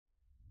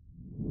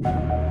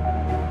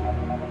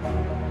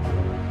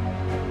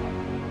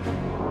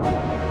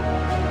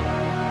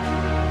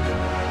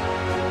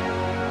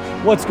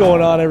What's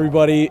going on,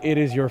 everybody? It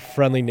is your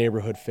friendly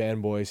neighborhood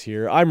fanboys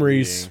here. I'm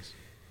Reese.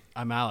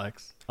 I'm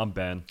Alex. I'm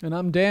Ben. And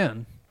I'm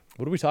Dan.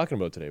 What are we talking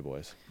about today,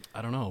 boys?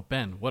 I don't know.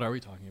 Ben, what are we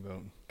talking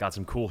about? Got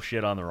some cool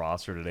shit on the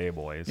roster today,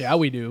 boys. Yeah,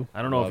 we do.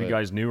 I don't know Love if you it.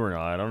 guys knew or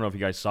not. I don't know if you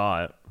guys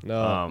saw it.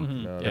 No.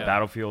 The Yeah.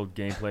 Battlefield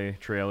gameplay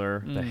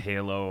trailer, the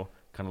Halo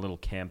kind of little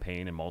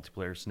campaign and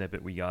multiplayer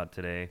snippet we got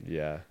today.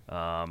 Yeah.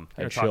 I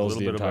Had talked a chills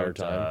little the bit entire about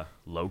time.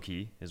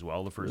 Loki as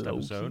well, the first Loki?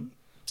 episode.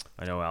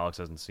 I know Alex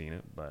hasn't seen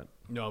it, but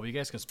No, but you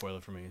guys can spoil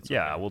it for me. It's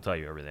yeah, okay. we'll tell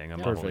you everything. I'm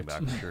Yeah. not holding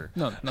Perfect. back for sure.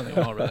 No, nothing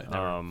at all,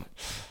 really.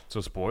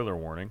 So spoiler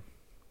warning.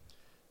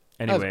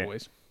 As Anyway,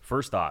 always.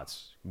 first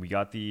thoughts. We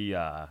got the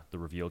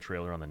reveal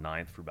trailer on the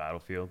 9th for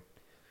Battlefield,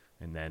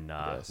 and then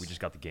Yes. we just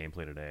got the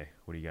gameplay today.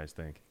 What do you guys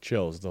think?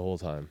 Chills the whole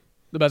time.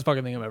 The best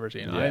fucking thing I've ever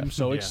seen. Yeah. I'm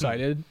so Yeah.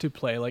 excited to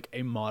play like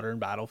a modern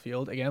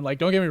Battlefield again. Like,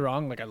 don't get me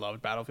wrong, like I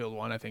loved Battlefield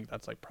 1. I think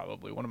that's like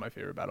probably one of my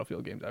favorite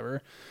Battlefield games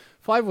ever.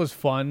 5 was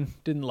fun,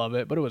 didn't love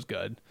it, but it was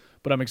good.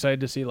 But I'm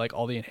excited to see like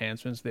all the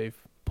enhancements they've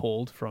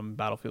pulled from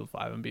Battlefield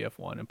 5 and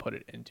BF1 and put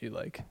it into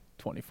like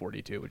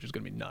 2042, which is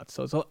going to be nuts.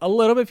 So it's a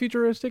little bit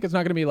futuristic. It's not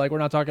going to be like, we're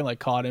not talking like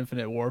COD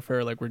Infinite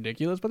Warfare like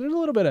ridiculous, but there's a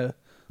little bit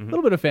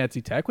of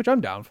fancy tech, which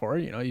I'm down for.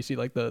 You know, you see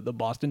like the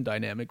Boston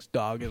Dynamics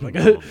dog is like a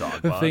Little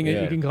dog bot. thing that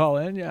Yeah. you can call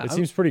in. Yeah. It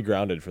seems pretty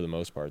grounded for the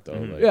most part, though.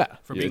 Like, yeah.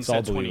 For yeah, being it's all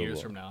said 20 believable.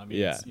 years from now, I mean,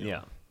 Yeah. it's, you know,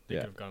 Yeah. they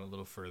Yeah. could have gone a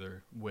little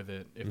further with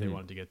it if they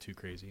wanted to get too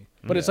crazy.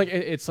 But it's like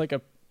it's like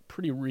a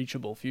pretty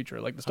reachable future.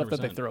 Like the stuff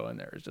that they 100%. throw in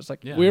there is just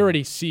like Yeah. we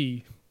already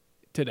see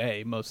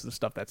today most of the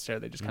stuff that's there.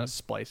 They just kind of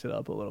splice it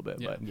up a little bit.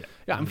 Yeah. But Yeah.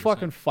 yeah, I'm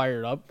fucking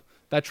fired up.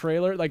 That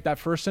trailer, like that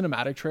first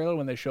cinematic trailer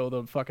when they show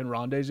the fucking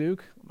rendezvous.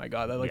 Oh my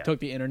god, that like Yeah. took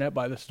the internet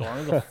by the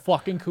storm. The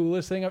fucking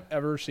coolest thing I've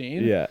ever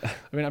seen. Yeah.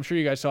 I mean, I'm sure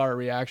you guys saw our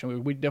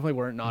reaction. We definitely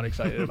weren't not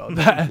excited about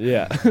that.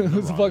 Yeah. It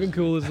was the fucking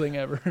coolest thing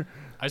ever.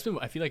 I feel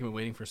like I've been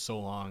waiting for so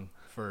long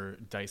for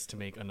DICE to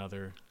make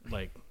another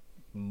like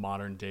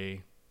modern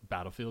day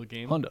Battlefield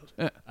game. Hondos.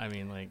 Yeah. I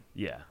mean, like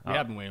Yeah. we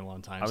have been waiting a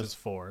long time I was- since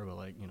 4, but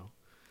like, you know.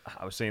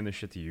 I was saying this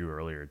shit to you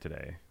earlier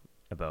today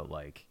about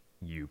like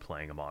you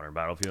playing a modern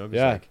Battlefield. 'cause,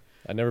 Yeah. like,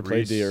 I never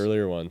played the Reese-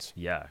 earlier ones.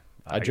 yeah.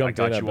 I jumped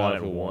got in at you on at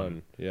Battlefield 1.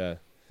 1. Yeah.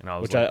 And I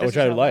was Which like, I- this which is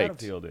I how liked.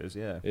 Battlefield is,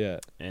 yeah. Yeah.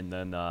 And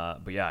then,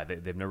 but yeah,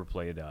 they've never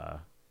played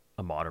a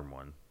modern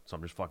one, so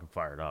I'm just fucking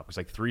fired up. Because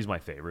like 3's my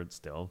favorite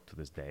still to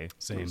this day.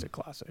 It's a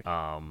classic.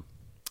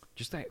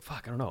 Just that I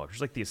don't know,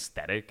 just like the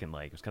aesthetic and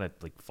like it was kind of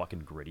like fucking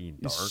gritty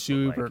and dark. It's but,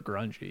 super like,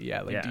 grungy.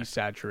 Yeah, like Yeah.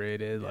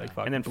 desaturated. Like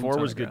fucking and then boots 4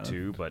 on was the good ground.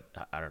 too,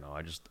 but I don't know.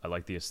 I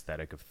like the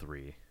aesthetic of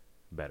 3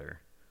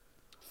 better.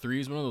 3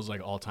 is one of those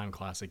like all-time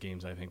classic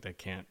games I think that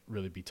can't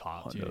really be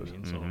topped. You know what I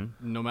mean? Mm-hmm. So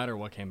no matter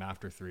what came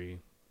after 3,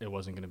 it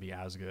wasn't going to be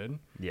as good.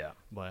 Yeah.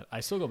 But I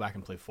still go back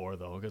and play 4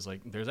 though, because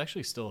like there's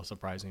actually still a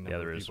surprising number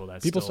Yeah, there of is. people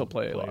that People still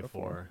play a lot of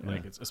 4.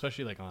 Like it's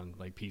especially like on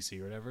like PC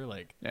or whatever.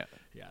 Like Yeah.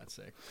 it's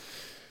sick.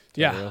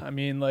 Yeah, real. I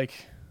mean, like,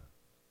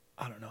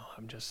 I don't know.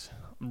 I'm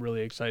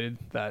really excited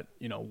that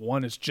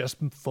 1 is just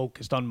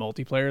focused on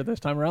multiplayer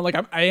this time around. Like,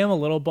 I am a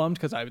little bummed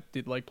because I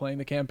did like playing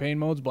the campaign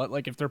modes, but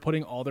like if they're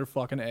putting all their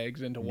fucking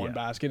eggs into one Yeah.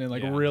 basket and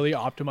like Yeah. really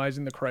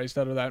optimizing the Christ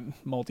out of that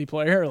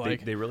multiplayer, They,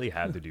 like they really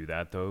had to do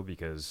that though,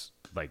 because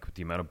like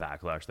the amount of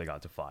backlash they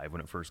got to 5 when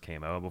it first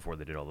came out before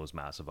they did all those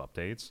massive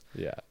updates.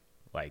 Yeah.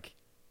 Like,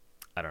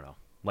 I don't know.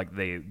 Like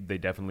they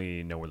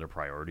definitely know where their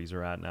priorities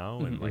are at now,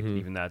 and like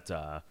even that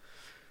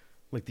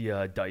like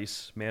the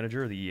DICE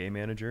manager, the EA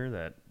manager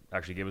that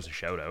actually gave us a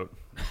shout out.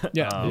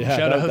 yeah, Yeah,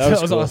 shout out. that was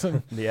That was cool.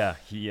 awesome. Yeah,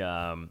 he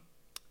I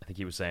think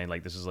he was saying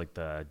like this is like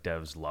the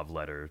devs' love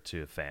letter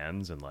to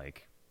fans, and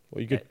like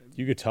Well,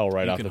 you could tell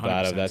right You off can the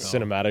bat of 100% that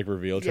tell. cinematic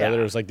reveal trailer. Yeah.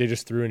 It was like they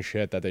just threw in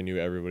shit that they knew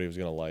everybody was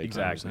gonna like.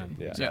 exactly. 100%.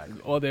 Yeah. Exactly.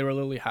 Well, they were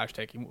literally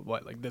hashtagging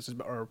what like this is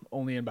or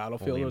only in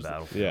Battlefield. Only in was,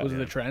 Battlefield, Yeah. was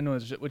the trend,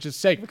 which is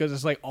sick because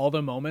it's like all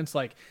the moments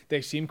like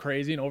they seem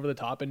crazy and over the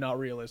top and not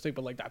realistic,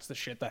 but like that's the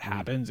shit that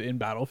happens in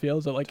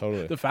Battlefield. So like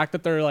Totally. the fact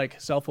that they're like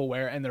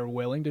self-aware and they're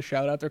willing to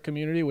shout out their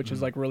community, which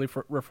is like really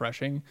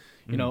refreshing.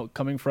 You know,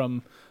 coming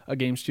from a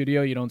game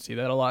studio, you don't see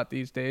that a lot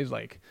these days.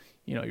 Like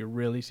you're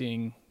really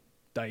seeing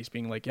DICE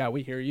being like, yeah,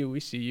 we hear you, we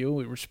see you,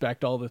 we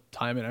respect all the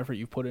time and effort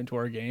you put into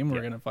our game. We're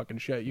Yeah. gonna fucking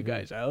shut you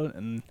guys out.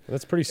 And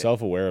That's pretty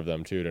self-aware of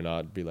them too, to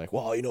not be like,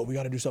 well, we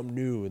got to do something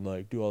new and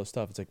like do all this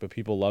stuff. It's like, but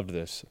people loved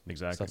this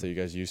Exactly. stuff that you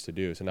guys used to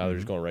do, so now they're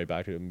just going right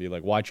back to it and be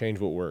like, why change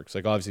what works?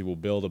 Like, obviously, we'll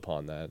build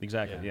upon that,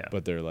 Exactly. Yeah. Yeah.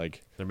 but they're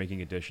like, they're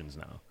making additions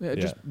now. it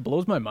Yeah. just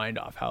blows my mind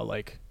off how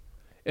like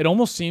it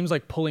almost seems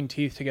like pulling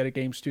teeth to get a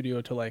game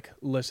studio to like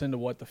listen to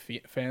what the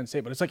fans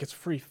say, but it's like it's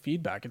free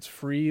feedback, it's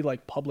free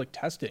like public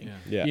testing.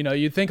 Yeah.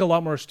 You'd think a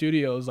lot more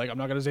studios, like I'm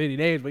not gonna say 80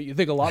 days, but you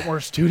think a lot more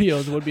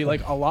studios would be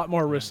like a lot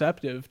more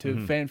receptive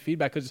to fan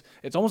feedback because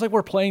it's almost like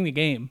we're playing the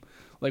game.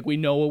 Like we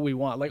know what we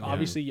want. Like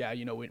obviously,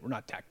 we're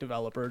not tech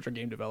developers or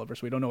game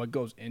developers, so we don't know what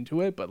goes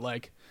into it. But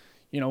like,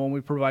 when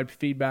we provide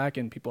feedback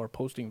and people are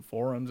posting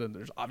forums, and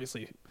there's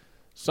obviously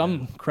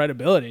some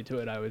credibility to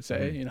it, I would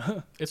say.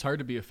 It's hard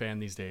to be a fan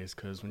these days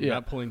because when you're Yeah.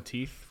 not pulling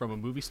teeth from a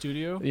movie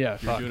studio, Yeah, you're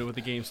fuck. doing it with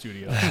a game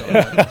studio.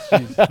 So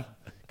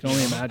Because can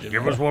only imagine.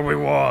 Give us what we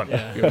want.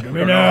 Yeah. We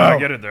don't know how to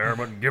get it there,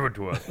 but give it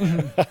to us.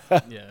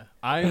 Yeah.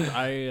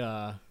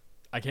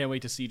 I can't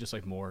wait to see just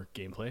like more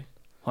gameplay.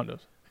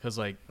 Hondos. Because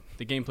like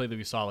the gameplay that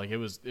we saw, like it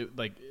was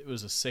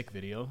a sick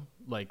video,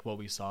 like what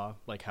we saw,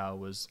 like how it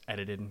was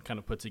edited and kind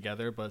of put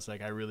together. But it's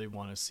like I really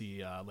want to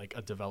see like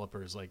a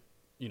developer's like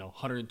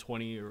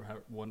 120 or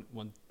one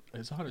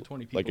it's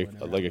 120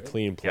 people. Like a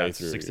clean Yeah,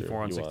 playthrough.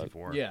 64 on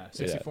 64. Yeah,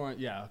 64.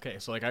 Yeah, okay.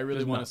 So like I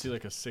really It's want to nuts. see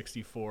like a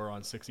 64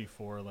 on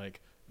 64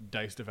 like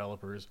DICE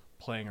developers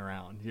playing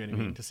around. You know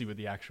what I mean? To see what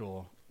the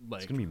actual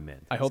like. It's gonna be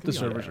mint. I hope the gonna be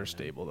servers awesome, are man.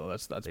 stable though.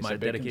 That's They my said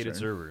big dedicated concern.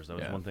 servers. That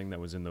was Yeah. one thing that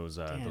was in those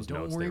Man, those don't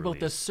notes worry they about the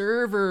released.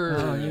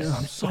 servers.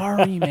 I'm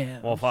sorry,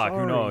 man. Well, I'm fuck, who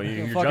sorry. knows?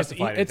 You're Fuck,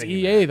 justified in It's thinking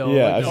EA that. though.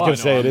 Yeah, like, I was no, gonna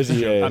say it is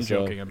EA. I'm so-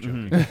 joking. I'm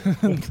joking.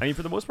 I mean,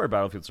 for the most part,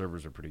 Battlefield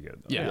servers are pretty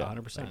good. Though. Yeah. Yeah,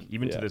 100%.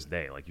 Even to Yeah. this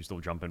day, like you still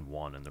jump in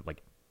one, and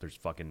there's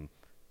fucking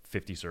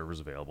 50 servers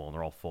available, and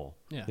they're all full.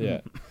 Yeah.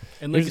 Yeah.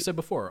 And like you said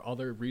before, all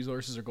their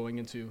resources are going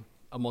into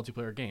a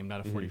multiplayer game, not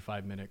a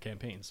 45-minute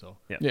campaign. So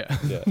Yeah,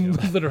 Yeah.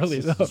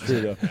 literally though. It's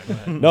true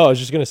though. No, I was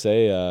just gonna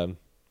say.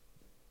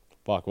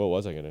 Fuck, what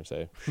was I gonna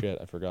say? Shit,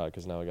 I forgot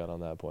because now I got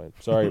on that point.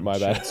 Sorry, my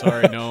bad.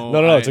 sorry, no,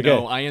 No, it's okay.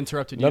 No, I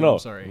interrupted you. No, I'm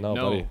sorry. no,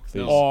 buddy, please.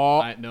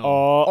 No,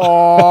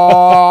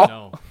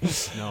 Oh.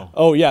 no.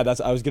 Oh yeah,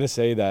 I was gonna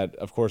say that.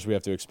 Of course, we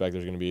have to expect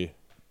there's gonna be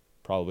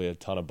probably a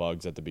ton of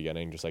bugs at the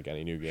beginning, just like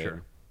any new game.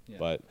 Sure. Yeah.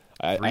 But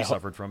Three I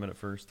suffered from it at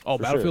first. Oh,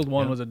 For Battlefield sure.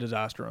 1 Yeah. was a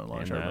disaster on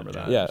launch. And I remember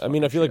that, that. yeah, It I was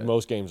mean, I fucking feel like shit.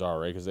 most games are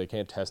right because they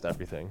can't test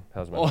everything.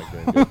 How's my mic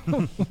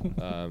doing?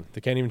 Good.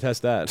 They can't even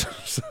test that.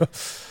 So,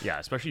 Yeah,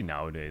 especially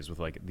nowadays with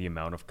like the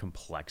amount of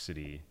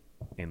complexity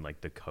in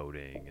like the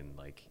coding and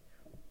like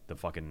the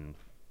fucking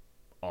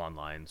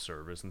online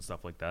service and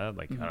stuff like that.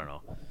 Like I don't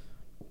know.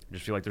 I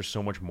just feel like there's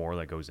so much more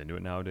that goes into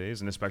it nowadays,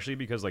 and especially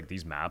because like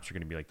these maps are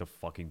going to be like the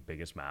fucking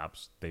biggest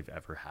maps they've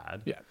ever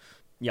had. Yeah.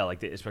 Yeah,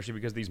 like especially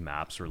because these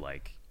maps are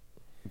like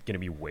going to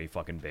be way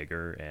fucking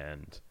bigger,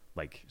 and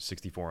like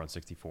 64 on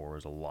 64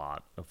 is a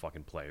lot of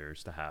fucking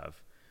players to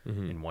have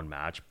in one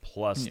match.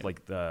 Plus, Yeah.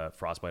 like the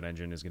Frostbite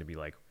engine is going to be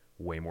like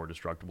way more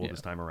destructible Yeah.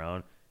 this time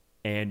around,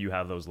 and you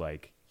have those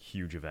like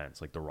huge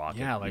events like the rocket,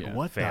 Yeah, like Yeah.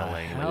 what failing, the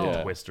like hell?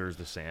 the twisters,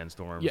 the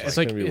sandstorms. Yeah, like, it's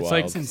like gonna be it's wild.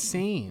 like It's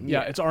insane.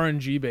 yeah, it's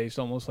RNG based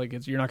almost. Like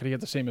you're not going to get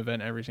the same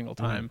event every single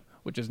time,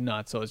 which is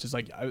nuts. So it's just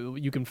like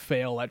you can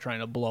fail at trying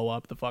to blow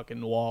up the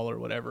fucking wall or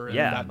whatever. And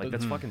yeah, that like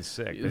that's fucking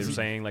sick. They were Is-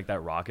 saying like that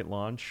rocket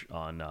launch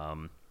on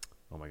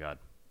oh my god,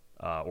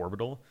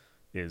 Orbital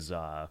is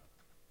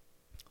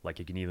like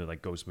it can either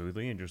like go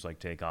smoothly and just like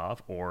take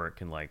off, or it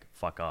can like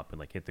fuck up and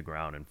like hit the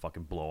ground and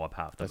fucking blow up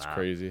half the that's map.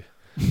 crazy.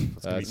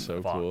 It's gonna be That's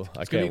so fucked. cool.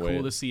 I It's gonna can't be cool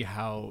wait. to see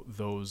how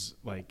those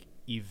like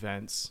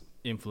events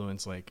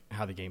influence like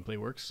how the gameplay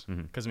works.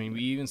 Because I mean,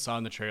 we even saw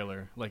in the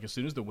trailer, like as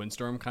soon as the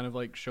windstorm kind of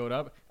like showed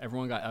up,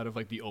 everyone got out of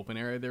like the open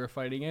area they were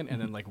fighting in,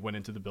 and then like went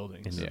into the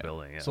buildings. Into Yeah. the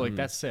building. Yeah. So like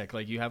that's sick.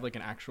 Like you have like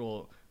an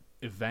actual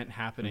event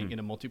happening Mm-hmm. in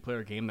a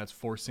multiplayer game that's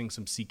forcing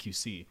some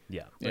CQC.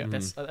 yeah. Yeah.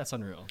 That's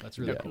unreal. That's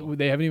really cool.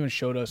 They haven't even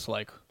showed us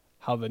like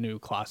how the new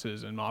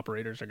classes and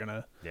operators are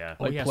gonna. Yeah.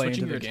 Oh like, yeah, play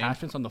switching into your the game.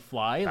 attachments on the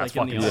fly, That's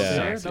like in the fucking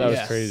elevator. sick. That was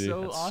That's crazy.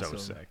 So That's awesome.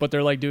 so sick. But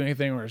they're like doing a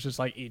thing where it's just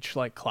like each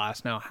like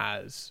class now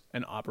has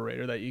an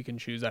operator that you can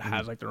choose that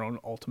has like their own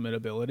ultimate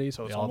ability.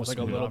 So it's They all almost have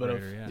like a a little smooth bit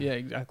of operator, yeah,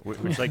 exactly.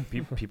 Which like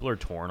people are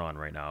torn on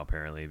right now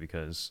apparently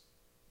because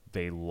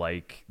they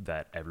like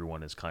that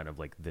everyone is kind of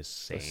like the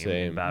same,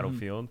 same. in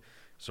Battlefield.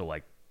 So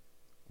like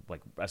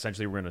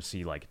essentially we're gonna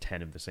see like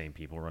 10 of the same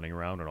people running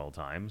around at all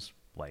times,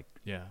 like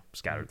Yeah.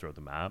 scattered throughout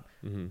the map.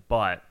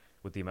 But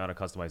with the amount of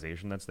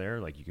customization that's there,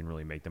 like you can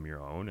really make them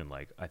your own, and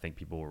like I think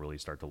people will really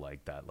start to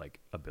like that like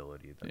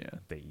ability that Yeah.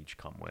 they each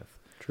come with.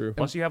 True.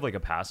 Plus you have like a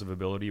passive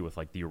ability with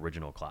like the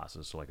original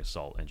classes, so like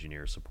assault,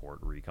 engineer, support,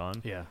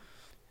 recon. Yeah.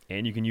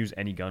 And you can use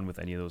any gun with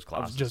any of those I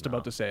classes. was just now,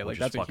 about to say, like, which is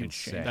that's a fucking huge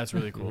change. sick. That's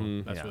really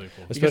cool. That's Yeah. really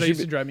cool. Because Especially it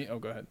used to drive me. Oh,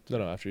 go ahead.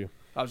 No, after you.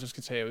 I was just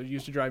gonna say it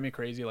used to drive me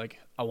crazy. Like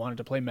I wanted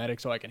to play medic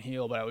so I can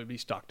heal, but I would be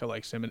stuck to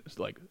like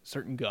like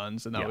certain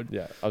guns, and that Yeah. would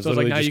Yeah, I was So it's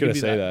like, literally now just you can gonna be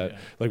say that, that. yeah.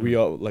 Like we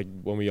all like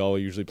when we all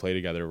usually play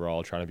together, we're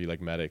all trying to be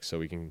like medics so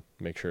we can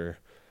make sure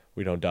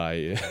we don't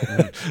die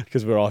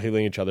because we're all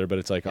healing each other. But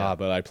it's like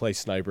but I play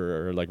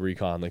sniper or like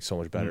recon like so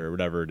much better or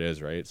whatever it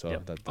is, right? So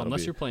Yep. that'll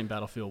Unless be, you're playing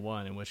Battlefield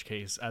 1, in which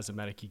case, as a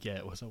medic, you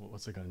get what's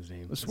the gun's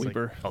name? The It's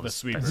sweeper. Like, the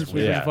sweeper. Sweeper's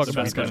yeah, fucking it's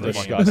best gun in the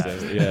game.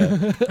 disgusting.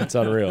 Yeah, it's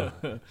unreal.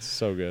 It's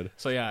so good.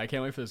 So yeah, I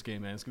can't wait for this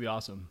game, man. It's gonna be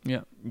awesome. yeah.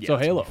 Yeah, So it's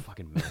gonna Halo. be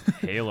fucking mint.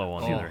 Halo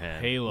on the other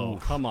hand. Halo,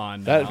 come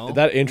on That now.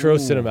 that intro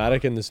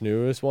cinematic in this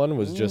newest one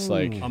was just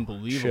like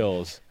Unbelievable.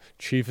 chills.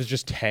 Chief is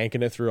just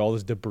tanking it through all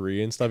this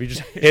debris and stuff. He just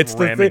hits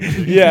the ramming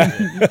thing. it. Yeah,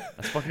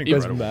 That's fucking it's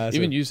incredible. massive.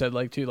 Even you said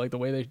like too, like the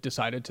way they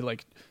decided to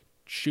like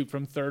shoot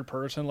from third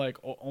person, like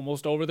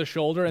almost over the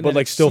shoulder, and But, then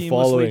like, it still seamlessly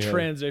following him.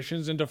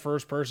 transitions into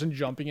first person,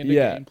 jumping into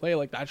Yeah. gameplay.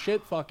 Like that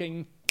shit,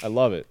 fucking. I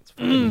love it.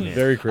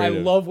 Very I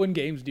creative. love when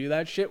games do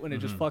that shit when it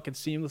just fucking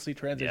seamlessly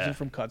transitions Yeah.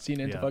 from cutscene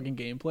into Yeah. fucking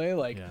gameplay.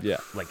 Like, Yeah. Yeah.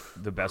 Like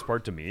the best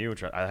part to me,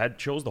 which I had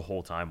chills the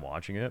whole time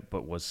watching it,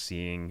 but was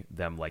seeing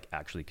them like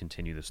actually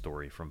continue the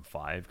story from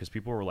 5, because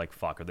people were like,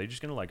 "Fuck, are they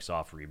just gonna like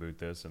soft reboot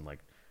this and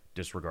like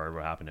disregard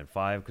what happened in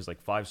 5 because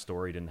like 5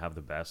 story didn't have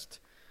the best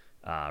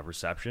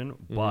reception,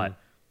 but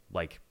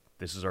like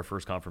this is our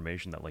first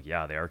confirmation that like they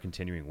are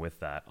continuing with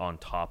that on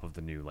top of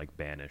the new like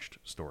banished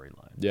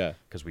storyline. Yeah,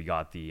 because we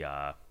got the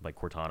like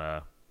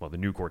Cortana, the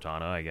new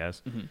Cortana, I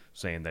guess,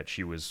 saying that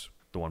she was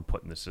the one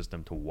put in the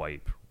system to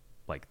wipe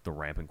like the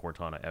rampant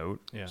Cortana out.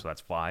 Yeah. So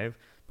that's 5,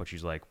 but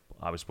she's like,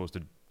 I was supposed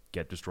to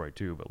get destroyed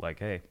too, but like,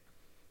 hey,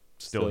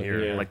 still here.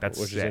 here, Like that's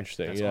which sick. is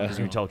interesting. That's yeah, Because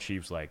you tell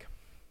Chiefs like,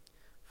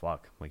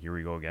 fuck, like here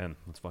we go again.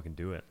 Let's fucking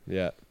do it.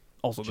 yeah.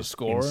 Also, the Just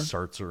score.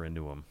 inserts her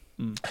into him.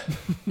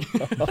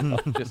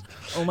 Just,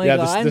 oh my Yeah,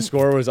 god. the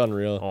score was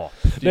unreal. Oh,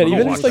 Man, I'll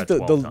even watch just like that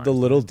the 12 times.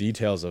 little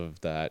details of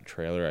that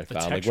trailer I The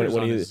found, like textures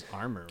when on he, his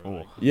armor. Were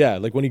like, yeah,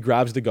 like when he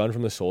grabs the gun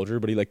from the soldier,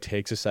 but he like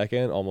takes a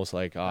second, almost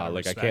like like I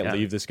respect. can't Yeah.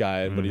 leave this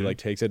guy, but he like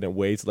takes it and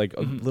waits, like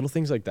little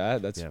things like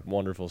that. That's Yeah.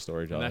 wonderful and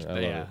storytelling. that's, I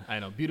love yeah, it. I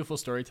know. Beautiful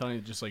storytelling.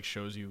 It just like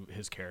shows you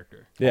his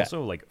character. Yeah,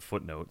 Also, like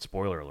footnote,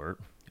 spoiler alert.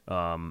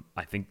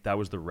 I think that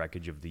was the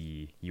wreckage of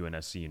the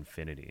UNSC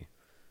Infinity,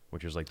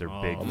 which is like their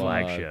big Oh.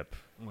 flagship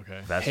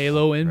Okay. vessel.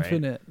 Halo right?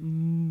 Infinite.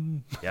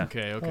 Yeah.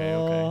 Okay.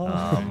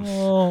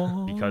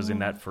 Because in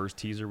that first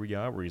teaser we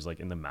got, where he's like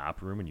in the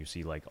map room and you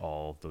see like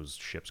all those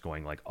ships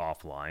going like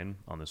offline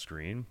on the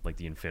screen, like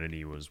the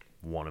Infinity was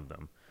one of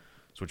them.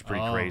 So it's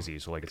pretty Oh. crazy.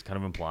 So like it's kind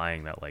of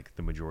implying that like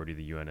the majority of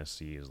the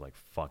UNSC is like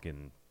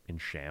fucking in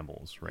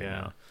shambles right Yeah.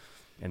 now.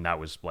 And that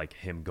was like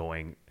him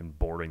going and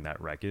boarding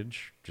that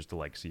wreckage just to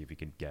like see if he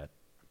could get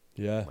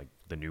yeah. like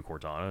the new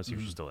Cortana, see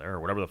if she's still there or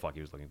whatever the fuck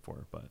he was looking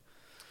for. But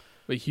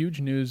But huge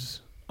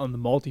news on the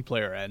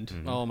multiplayer end.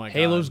 Oh my god.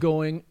 Halo's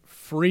going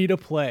free to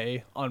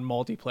play on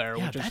multiplayer,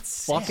 Yeah, which is that's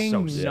sick. fucking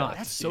So sick. nuts.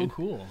 That's so dude.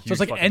 cool. So Huge it's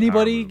like fucking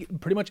anybody, power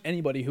move. pretty much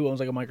anybody who owns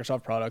like a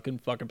Microsoft product can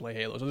fucking play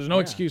Halo. So there's no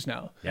Yeah. excuse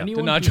now Yeah. to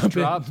Anyone not who's jump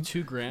in. dropped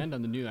 $2,000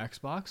 on the new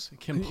Xbox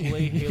can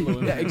play Halo.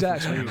 Yeah, Infinite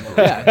exactly.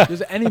 free. Yeah,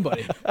 just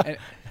anybody.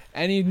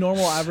 Any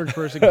normal average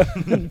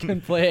person can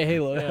play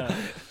Halo.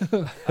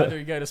 Yeah. Either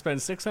you got to spend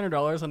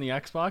 $600 on the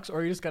Xbox,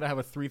 or you just got to have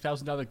a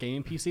 $3,000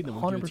 gaming PC. Then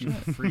we'll give it to you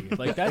for free.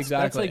 Like that's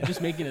Exactly. like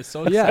just making it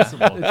so Yeah,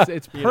 accessible.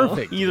 it's You know?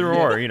 perfect. either Yeah.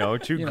 or, you know,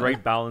 two You know.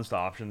 great balanced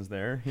options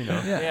there, you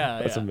know. Yeah.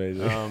 That's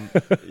amazing.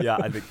 Yeah,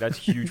 I think that's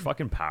huge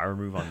fucking power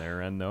move on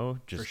their end though,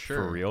 just for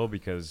sure. real,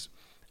 because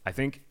I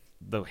think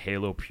the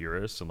Halo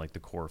purists and like the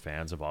core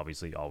fans have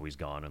obviously always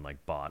gone and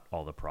like bought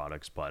all the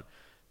products, but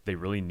they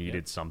really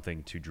needed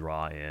something to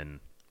draw in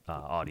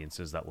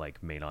audiences that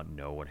like may not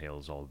know what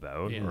Halo's all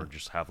about, Yeah. or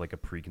just have like a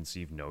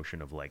preconceived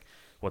notion of like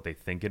what they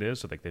think it is,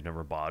 so like they've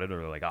never bought it, or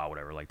they're like, oh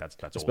whatever, like that's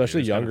old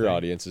Especially news kind of younger thing.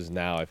 audiences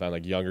now. I find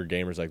like younger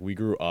gamers, like we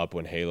grew up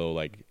when Halo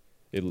like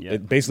Yeah.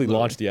 it basically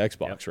launched the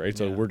Xbox, Yep. right?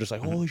 So Yeah. we're just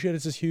like, holy shit,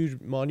 it's this huge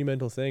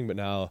monumental thing. But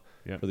now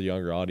Yeah. for the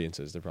younger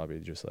audiences, they're probably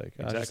just like, it's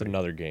just Exactly.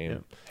 another game.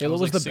 Yeah. Halo I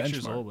was was like the 6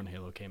 years benchmark. old when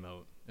Halo came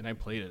out, and I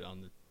played it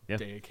on the Yeah.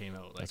 day it came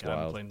out. Like That's I've been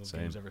wild. playing those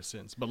Same. games ever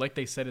since. But like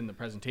they said in the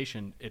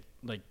presentation, it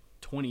like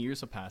 20 years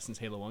have passed since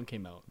Halo 1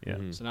 came out. Yeah.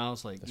 Mhm. So now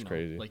it's like, That's you know,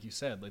 crazy. like you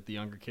said, like the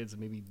younger kids that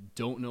maybe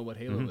don't know what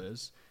Halo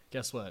is.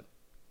 Guess what?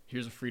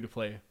 Here's a free to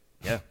play.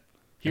 Yeah.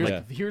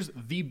 Here's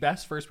the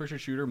best first person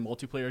shooter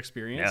multiplayer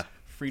experience. Yeah.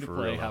 Free to For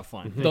play, real, have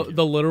fun.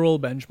 The literal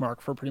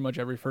benchmark for pretty much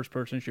every first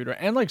person shooter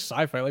and like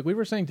sci-fi, like we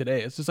were saying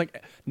today, it's just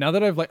like now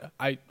that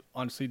I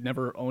honestly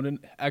never owned an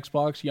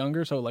Xbox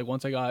younger, so like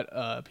once I got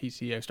a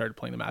PC, I started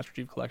playing the Master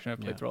Chief Collection. I've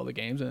played through all the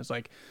games, and it's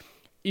like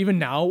even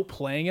now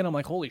playing it, I'm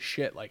like, holy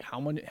shit, like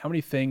how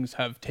many things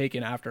have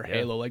taken after Yeah.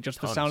 Halo, like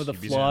just the Tons. sound of the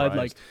You'd be flood,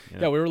 like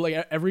surprised. yeah, we were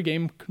like every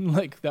game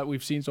like that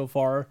we've seen so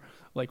far,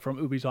 like from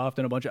Ubisoft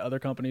and a bunch of other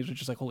companies, was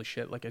just like holy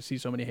shit, like I see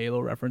so many Halo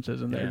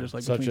references, and they're just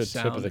like Such between a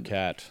tip of sound the and-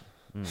 cat.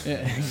 Yeah,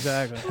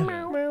 exactly.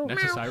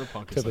 Next to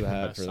Cyberpunk Tip is of like the the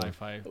hat best for them.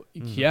 sci-fi.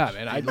 Yeah,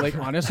 man. I like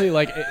honestly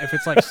like if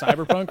it's like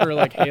Cyberpunk or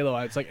like Halo,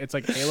 it's like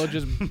Halo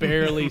just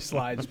barely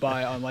slides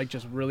by on like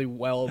just really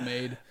well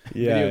made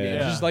Yeah, video yeah.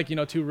 games. Yeah. Just like, you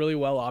know, two really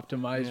well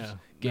optimized Yeah.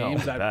 games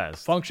No, that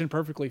best. function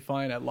perfectly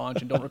fine at launch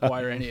and don't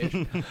require any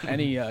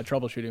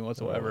troubleshooting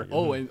whatsoever.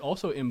 Oh, and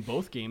also in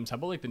both games, how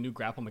about like the new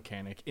grapple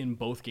mechanic in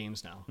both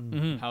games now?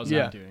 How's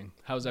Yeah. that doing?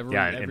 How's every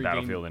Yeah, every in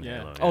Battlefield game? and yeah.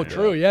 Halo. Oh, Yeah.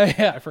 true.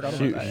 Yeah. I forgot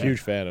about Huge, that. huge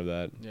fan of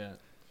that. Yeah.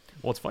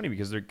 Well, it's funny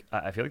because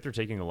I feel like they're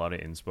taking a lot of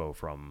inspo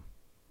from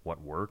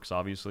what works,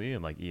 obviously,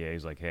 and like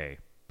EA's like, hey,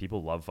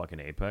 people love fucking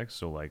Apex,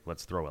 so like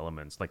let's throw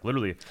elements, like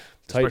literally the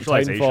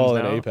specializations Titanfall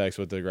and now- Apex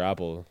with the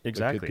grapple. Like,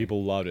 Exactly.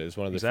 people loved it. It's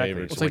one of the Exactly.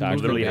 favorites. So like like you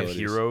movement literally have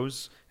abilities.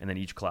 heroes, and then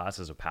each class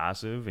has a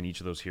passive, and each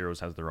of those heroes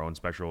has their own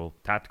special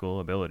tactical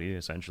ability,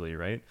 essentially,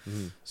 right?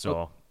 So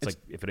Well, it's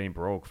like if it ain't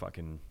broke,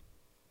 fucking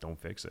don't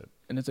fix it.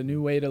 And it's a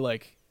new way to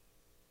like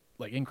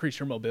increase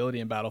your mobility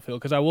in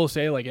Battlefield, because I will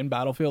say like in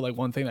Battlefield, like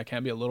one thing that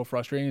can be a little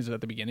frustrating is at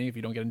the beginning, if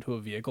you don't get into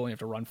a vehicle and you have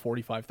to run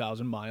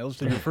 45,000 miles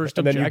to your first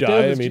And then you objective, die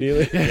it's-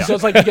 immediately. So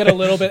it's like you get a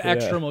little bit Yeah.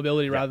 extra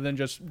mobility rather than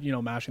just, you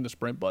know, mashing the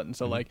sprint button.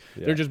 So like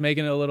they're just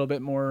making it a little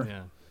bit more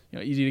Yeah. you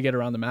know, easy to get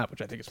around the map,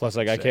 which I think is Plus,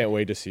 fucking like, I sick. can't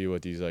wait to see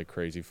what these like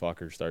crazy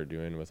fuckers start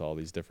doing with all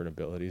these different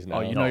abilities now. Oh,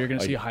 you know, you're gonna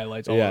Like, see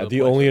highlights all yeah, over the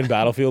place. only in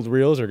Battlefield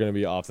reels are gonna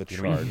be off the It's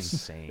gonna be charts.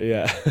 insane.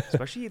 Yeah.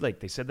 Especially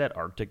like they said that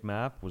Arctic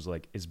map was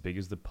like as big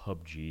as the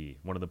PUBG,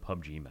 one of the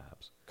PUBG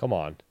maps. Come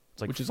on.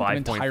 It's like Which is like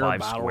an 5.5 entire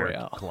battle square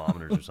royale.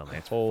 kilometers or something.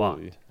 It's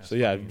Holy. fucked. So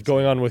yeah, fucking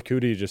going on with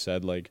Cootie just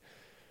said like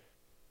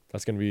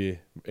that's gonna be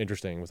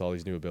interesting with all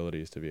these new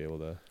abilities to be able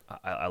to.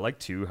 I like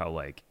too how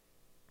like,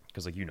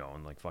 because like in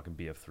like fucking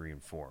BF3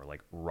 and 4,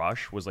 like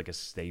Rush was like a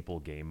staple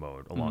game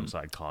mode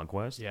alongside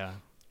Conquest. Yeah.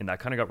 And that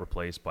kind of got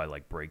replaced by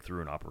like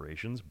Breakthrough and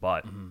Operations,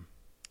 but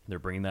they're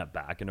bringing that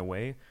back in a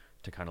way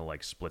to kind of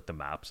like split the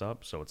maps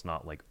up, so it's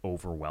not like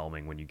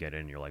overwhelming when you get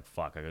in. You're like,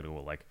 fuck, I gotta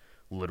go like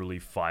literally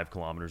 5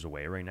 kilometers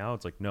away right now.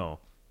 It's like, no,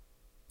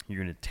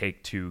 you're gonna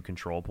take 2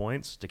 control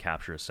points to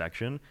capture a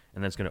section,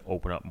 and that's gonna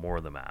open up more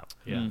of the map.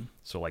 Yeah.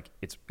 So like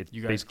it's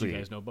You guys, basically do you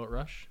guys know about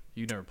Rush?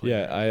 You never played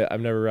it. Yeah,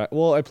 I've never.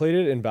 Well, I played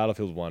it in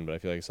Battlefield 1, but I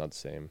feel like it's not the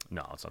same.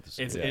 no, it's not the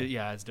same. It's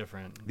Yeah. it's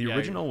different. The Yeah,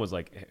 original was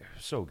like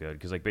so good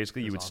because like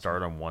basically It you was would awesome.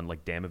 start on one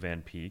like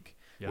Damavan Peak,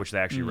 Yep. which they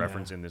actually Yeah.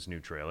 reference in this new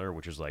trailer,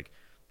 which is like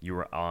you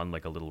were on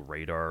like a little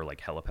radar like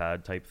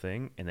helipad type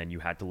thing, and then you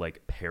had to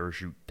like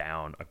parachute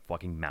down a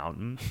fucking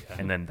mountain,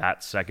 and then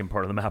that second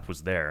part of the map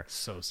was there.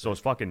 So sick. So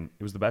it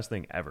was the best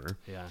thing ever.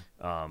 Yeah.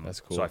 That's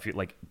cool. So I feel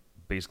like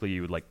basically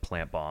you would like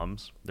plant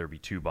bombs. There'd be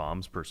 2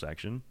 bombs per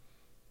section.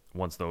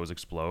 Once those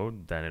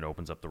explode, then it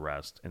opens up the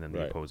rest, and then the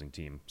Right. opposing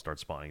team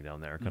starts spawning down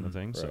there, kind of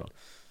thing. So Right.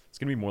 it's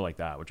gonna be more like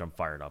that, which I'm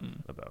fired up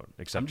about.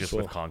 Except I'm just cool.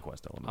 with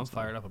conquest elements. I'm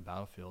fired up at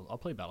Battlefield. I'll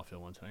play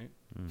Battlefield 1 tonight.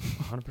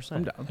 100%.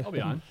 I'm down. I'll be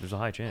on. There's a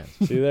high chance.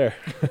 See you there.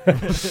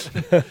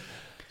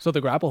 So the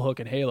grapple hook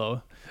in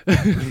Halo.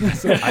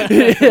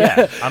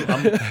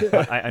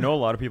 I know a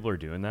lot of people are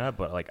doing that,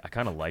 but like I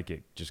kind of like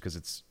it just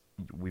because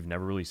we've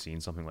never really seen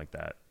something like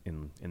that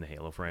in the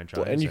Halo franchise.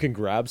 Well, and you can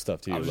grab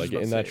stuff too. I was Like just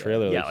about in to that say,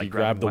 trailer, yeah, like like you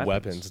grab the grabbing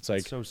weapons. weapons. It's like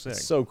It's so sick.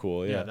 so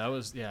cool. Yeah,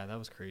 Yeah. that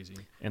was crazy.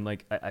 and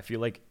like I feel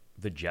like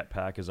the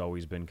jetpack has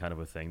always been kind of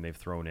a thing they've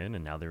thrown in,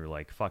 and now they're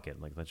like, fuck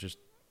it, like let's just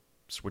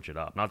switch it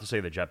up. Not to say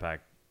the jetpack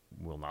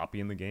will not be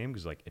in the game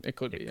because like It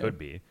could be, yeah. could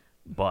be,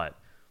 but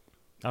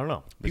I don't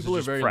know. This People are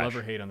is just very fresh. love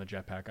or hate on the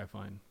jetpack, I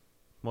find.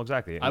 Well,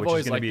 exactly. I've Which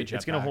always is gonna liked be the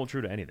it's gonna jetpack. hold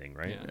true to anything,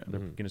 right? Yeah. They're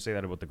gonna say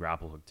that about the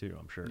grapple hook too,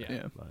 I'm sure. Yeah.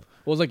 Yeah. But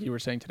Well, it's like you were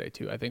saying today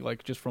too. I think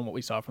like just from what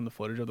we saw from the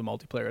footage of the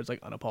multiplayer, it's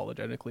like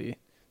unapologetically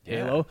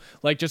Yeah. Halo.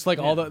 Like just like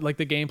all Yeah. the like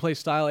the gameplay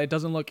style, it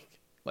doesn't look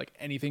like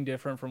anything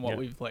different from what Yeah.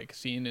 we've like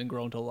seen and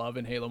grown to love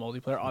in Halo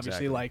multiplayer.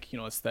 Obviously, Exactly. like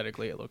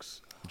aesthetically, it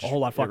looks a Just- whole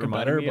lot it fucking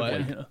reminded better. me of, But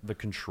like, you know. the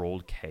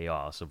controlled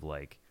chaos of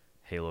like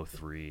Halo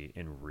 3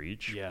 and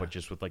Reach, Yeah. but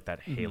just with like that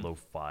Halo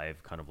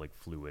 5 kind of like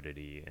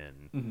fluidity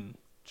and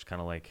just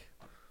kind of like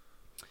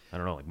I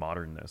don't know, like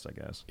modernness, I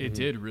guess. It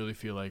did really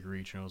feel like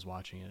Reach when I was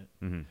watching it.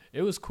 Mm-hmm.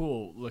 It was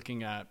cool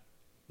looking at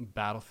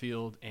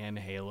Battlefield and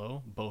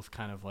Halo, both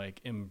kind of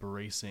like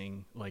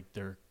embracing like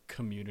their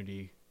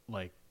community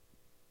like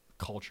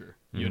culture.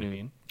 You know what I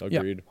mean?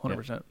 Agreed.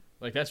 100%.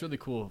 Like that's really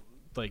cool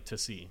like to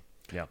see.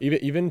 Yeah.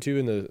 Even too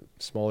in the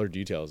smaller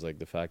details, like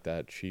the fact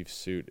that Chief's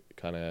suit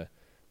kind of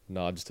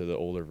nods to the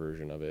older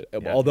version of it.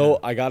 Yeah. Although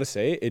I gotta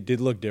say, it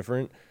did look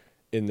different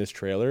in this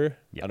trailer.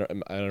 Yeah.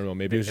 I don't know.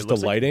 Maybe it was just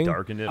looks the like lighting.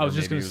 darkened it, I was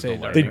or just maybe gonna it was say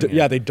the dark. They lighting,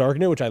 yeah, they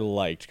darkened it, which I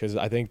liked because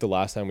I think the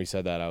last time we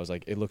said that, I was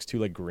like, it looks too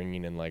like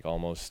green and like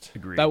almost.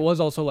 Agreed. That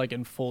was also like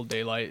in full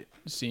daylight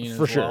scene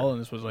For as sure. well,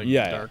 and this was like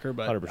Yeah, darker.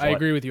 But 100%. I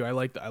agree with you. I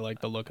like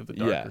the look of the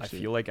darker. Yeah. I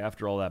suit. feel like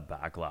after all that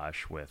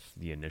backlash with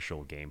the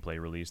initial gameplay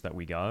release that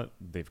we got,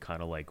 they've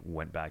kind of like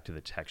went back to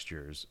the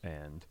textures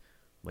and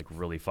like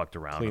really fucked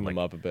around Clean and, like,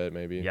 them up a bit,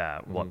 maybe.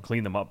 Yeah, well,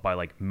 clean them up by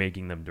like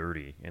making them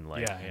dirty and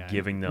like Yeah.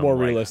 giving them More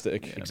like,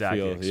 realistic exactly,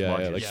 feel. like, Yeah, yeah,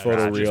 smudges, like Yeah,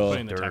 photo just real.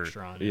 putting the dirt.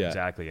 texture on it. Yeah.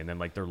 Exactly, and then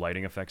like their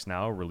lighting effects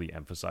now really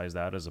emphasize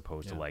that as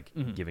opposed to Yeah. like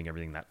giving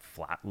everything that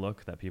flat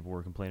look that people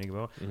were complaining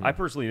about. Mm-hmm. I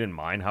personally didn't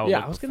mind how it Yeah, I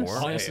looked was gonna before,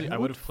 say, Honestly, it I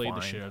would have looked played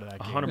the fine. shit out of that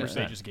game. 100%. If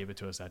they just gave it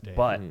to us that day.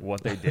 but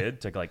what they did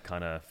to like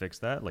kind of fix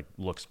that like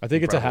looks. I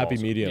think it's a incredible happy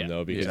also. medium Yeah.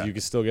 though, because Yeah. you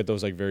can still get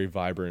those like very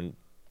vibrant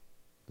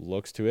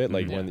looks to it,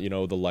 like Mhm.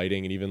 when the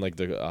lighting and even like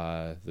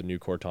the new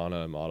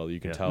Cortana model, you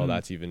can Yeah. tell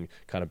that's even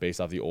kind of based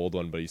off the old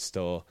one, but it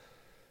still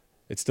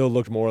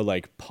looked more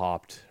like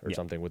popped or Yeah.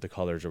 something with the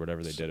colors or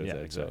whatever they did with Yeah,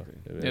 it. exactly.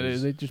 So it Yeah,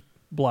 was- they just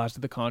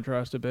blasted the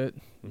contrast a bit.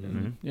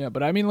 Mhm. Yeah,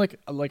 but I mean, like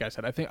I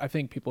said, I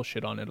think people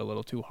shit on it a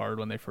little too hard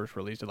when they first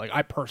released it. Like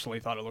I personally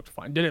thought it looked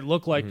fine. Did it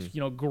look like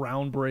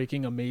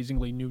groundbreaking,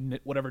 amazingly new,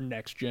 whatever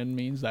next gen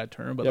means that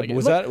term? But yeah, like, but it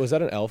was looked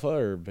that an alpha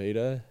or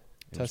beta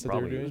It was test that they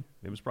were probably doing?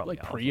 it was probably like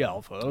alpha.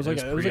 pre-alpha? It was It like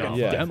was it was like a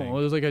pre-alpha, I demo. think. It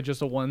was like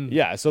just a one.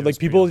 Yeah, so It like was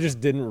people pre-alpha.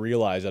 just didn't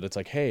realize that it's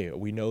like, hey,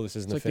 we know this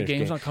isn't It's the like the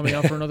finished game's game. not coming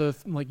out for another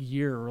like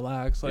year.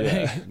 Relax. Like,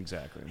 Yeah.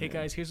 Exactly. Hey yeah.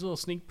 guys, here's a little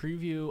sneak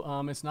preview.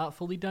 It's not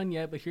fully done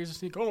yet, but here's a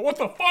sneak. Oh, what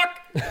the fuck?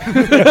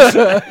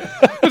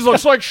 this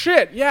looks like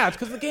shit. Yeah, it's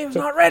because the game's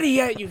not ready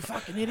yet. You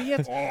fucking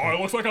idiots. Oh, it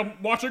looks like I'm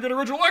watching an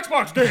original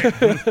Xbox game.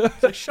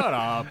 It's like, shut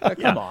up.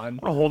 Come on. I'm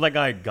gonna hold that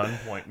guy at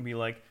gunpoint and be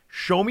like,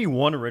 "Show me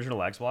one original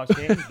Xbox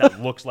game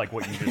that looks like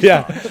what you just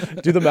Yeah, saw."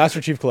 do the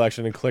Master Chief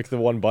Collection and click the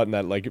one button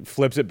that like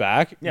flips it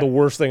back. Yeah. The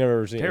worst thing I've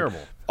ever seen. Terrible.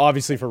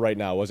 Obviously for right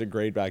now, was it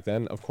great back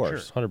then? Of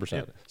course, Sure. 100%.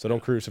 Yeah. So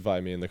don't crucify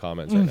me in the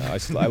comments right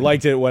now. I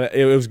liked it when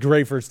it was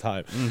great first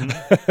time.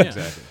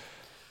 Exactly.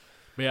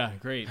 But yeah,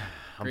 great.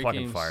 I'm Great fucking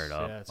games. fired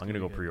up. Yeah, it's I'm gonna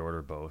gonna go be good.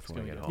 pre-order both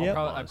when I get home. Yep. I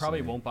probably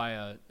honestly. won't buy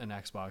an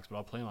Xbox, but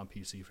I'll play them on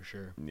PC for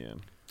sure. Yeah.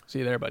 See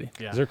you there, buddy.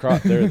 Yeah. There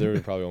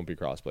probably won't be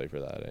crossplay for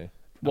that, eh?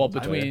 Well, I-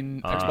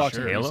 between Uh, Xbox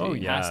sure. and Halo,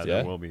 PC. yeah, Has to. there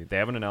Yeah? will be. They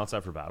haven't announced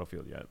that for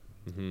Battlefield yet.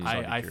 Mm-hmm. So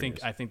I'd be I think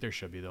curious. there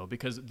should be though,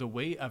 because the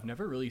way I've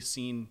never really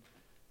seen,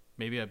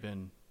 maybe I've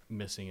been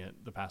missing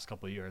it the past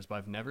couple of years, but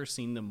I've never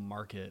seen them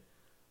market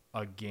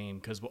a game,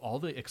 because all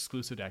the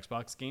exclusive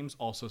Xbox games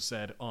also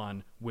said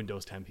on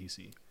Windows 10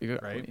 PC,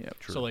 right? Yep.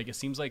 True. So like it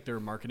seems like they're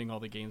marketing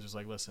all the games as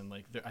like, listen,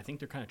 like I think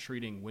they're kind of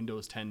treating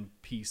Windows 10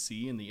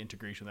 PC and the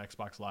integration with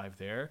Xbox Live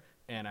there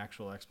and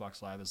actual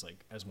Xbox Live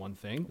as one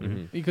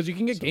thing. Because you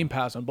can get Game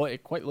Pass on, but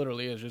it quite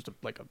literally is just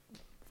like a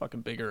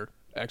fucking bigger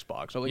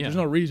Xbox. So like, Yeah. there's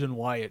no reason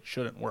why it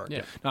shouldn't work.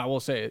 Yeah. Now I will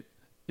say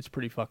it's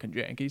pretty fucking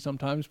janky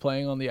sometimes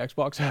playing on the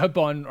Xbox app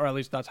or at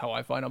least that's how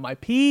I find on my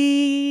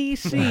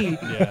PC.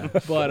 Yeah.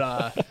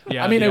 But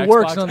Yeah, I mean, the it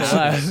works Xbox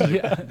nonetheless. app is-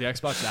 Yeah. The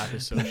Xbox app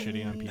is so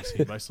shitty on PC,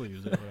 but I still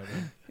use it.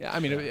 Whatever. Yeah, I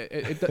mean,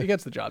 it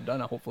gets the job done.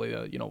 Hopefully,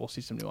 we'll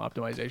see some new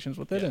optimizations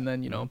with it, Yeah. and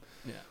then Yeah.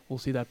 we'll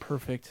see that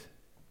perfect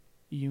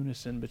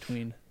unison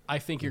between. I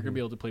think you're gonna be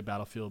able to play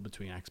Battlefield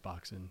between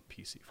Xbox and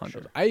PC for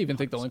sure. I even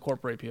think they'll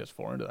incorporate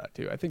PS4 into that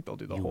too. I think they'll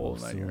do the whole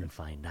 9 yards.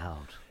 find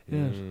out.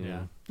 Yeah. Yeah.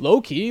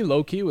 Low key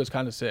was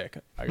kind of sick.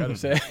 I gotta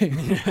say,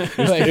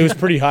 It was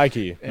pretty high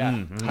key.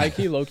 yeah, high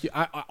key, low key.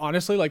 I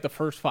honestly, like the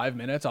first 5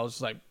 minutes, I was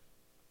just like,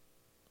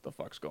 "What the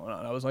fuck's going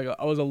on?" I was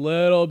a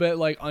little bit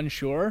like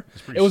unsure.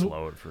 It's pretty It was.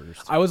 slow at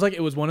first. I was like,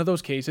 it was one of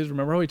those cases.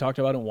 Remember how we talked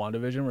about in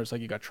WandaVision, where it's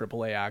like you got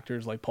AAA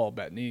actors like Paul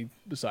Bettany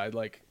beside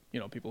like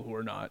people who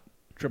are not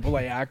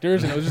AAA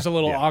actors, and it was just a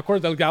little Yeah.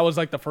 awkward. That was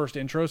like the first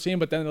intro scene,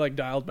 but then they like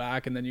dialed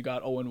back, and then you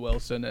got Owen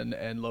Wilson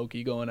and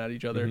Loki going at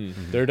each other.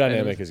 Their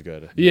dynamic is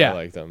good. Yeah. I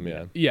like them.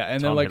 Yeah. Yeah,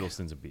 and Tom then like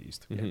Hiddleston's a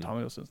beast. yeah, Tom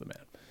Hiddleston's the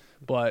man.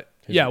 But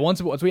yeah,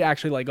 once we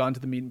actually like got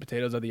into the meat and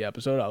potatoes of the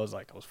episode, I was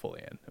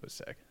fully in. It was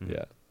sick.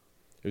 Yeah.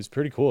 It was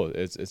pretty cool.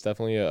 It's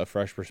definitely a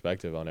fresh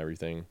perspective on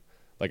everything.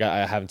 Like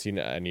I haven't seen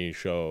any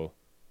show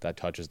that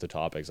touches the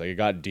topics. Like it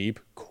got deep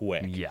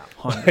quick. Yeah.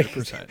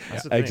 100%.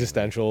 That's the thing,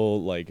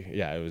 Existential, like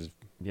yeah, it was.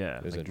 Yeah,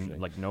 It was interesting.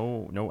 like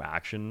no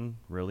action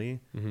really,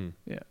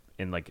 Yeah.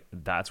 and like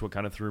that's what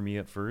kind of threw me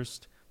at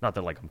first. Not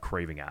that like I'm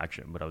craving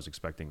action, but I was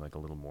expecting like a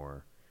little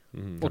more.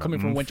 Well, coming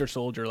from Winter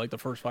Soldier, like the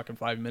first fucking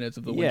 5 minutes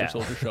of the Winter Yeah.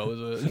 Soldier show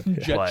is a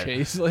jet But-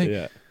 chase. Like,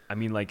 Yeah. I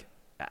mean, like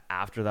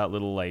after that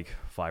little like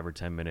 5 or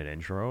 10 minute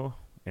intro,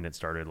 and it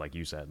started like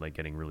you said, like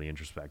getting really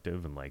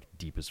introspective and like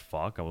deep as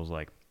fuck. I was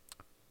like,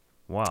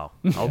 wow,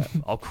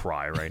 I'll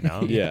cry right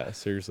now. Yeah,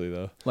 seriously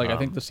though. I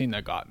think the scene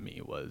that got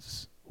me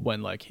was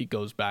when like he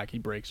goes back, he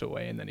breaks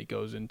away, and then he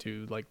goes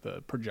into like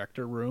the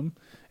projector room,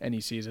 and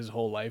he sees his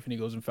whole life, and he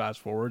goes and fast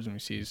forwards, and he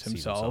sees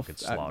himself get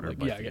slaughtered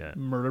by get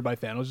murdered by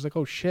Thanos. He's like,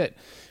 oh shit,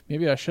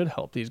 maybe I should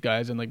help these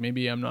guys, and like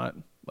maybe I'm not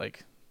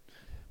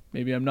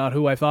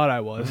who I thought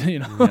I was,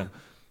 Yeah.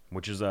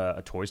 Which is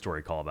a Toy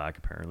Story callback.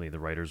 Apparently, the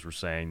writers were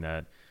saying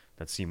that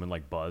scene when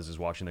like Buzz is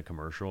watching the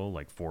commercial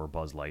like for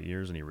Buzz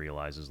Lightyears, and he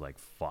realizes like,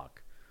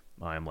 fuck,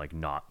 I'm like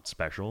not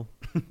special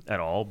at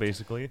all.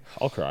 Basically,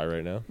 I'll cry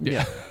right now.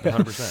 Yeah.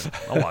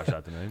 100%. I'll watch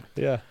that tonight.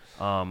 Yeah.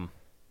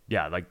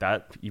 Yeah, like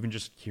that. Even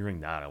just hearing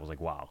that, I was like,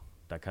 wow,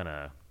 that kind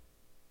of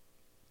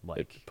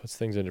like It puts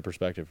things into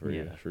perspective for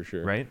you, for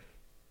sure. right.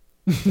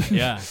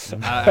 Yeah.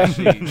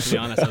 Actually, to be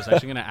honest, I was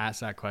actually gonna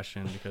ask that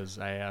question because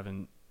I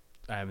haven't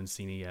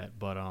seen it yet.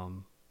 But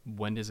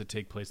when does it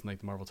take place in like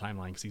the Marvel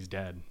timeline? Because he's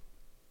dead.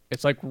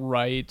 It's like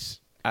right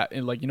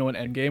in like in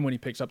Endgame when he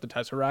picks up the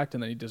Tesseract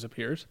and then he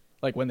disappears.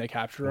 Like when they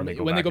capture him,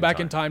 when they go back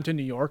in time to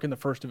New York in the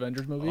first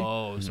Avengers movie.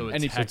 Oh, so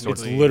And it's it's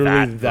technically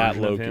literally that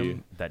version of Loki.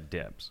 him that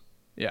dips.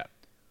 Yeah.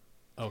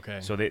 okay.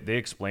 So they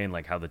explain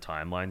like how the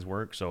timelines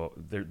work. So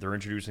they're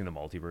introducing the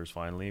multiverse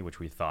finally, which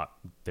we thought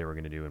they were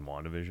going to do in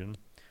WandaVision.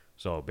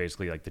 So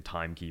basically, like the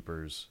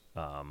timekeepers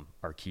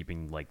are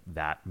keeping like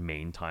that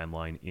main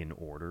timeline in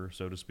order,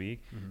 so to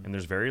speak. And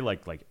there's very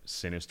like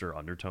sinister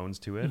undertones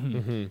to it.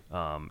 It's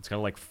kind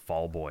of like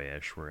Fall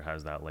Boy-ish, where it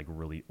has that like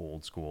really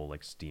old school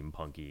like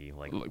steampunky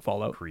like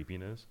Fallout.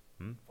 creepiness.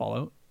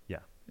 Fallout. Yeah.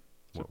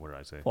 What did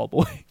I say? Fall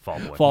Boy. Fall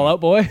Boy.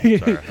 Fallout Boy.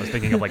 Sorry, I was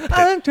thinking of like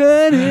I'm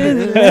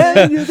turning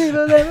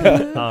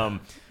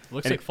around.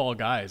 Looks like Fall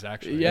Guys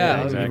actually.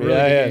 Yeah, exactly. really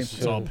good Yeah, game.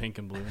 It's all pink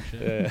and blue and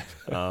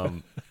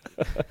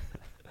shit.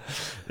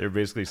 they're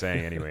basically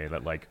saying anyway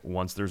that like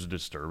once there's a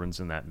disturbance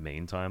in that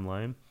main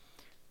timeline,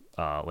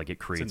 like it It's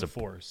in creates the a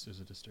force. There's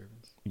a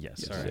disturbance.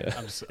 yes, Sorry,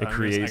 Yeah. It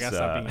creates, I gotta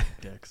stop being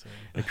a dick. Sorry.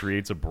 it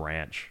creates a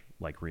branch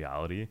like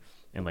reality.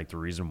 And like the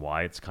reason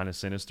why it's kind of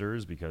sinister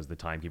is because the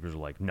timekeepers are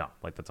like, no,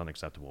 like that's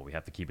unacceptable. We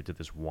have to keep it to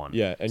this one.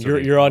 Yeah, and So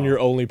you're on your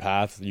only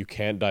path. You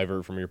can't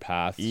divert from your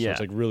path. So Yeah. it's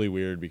like really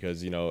weird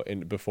because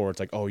before it's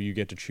like, oh, you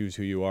get to choose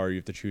who you are. You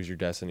have to choose your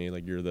destiny.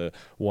 Like you're the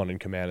one in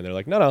command. And they're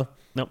like, no.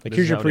 Nope, Like this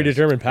here's is your how it is.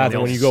 predetermined path, and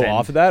they'll when you go send-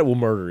 off of that, we'll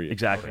murder you.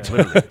 Exactly,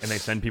 literally. And they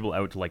send people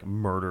out to like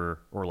murder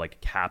or like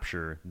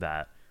capture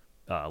that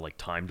like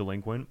time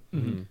delinquent.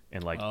 And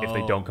like if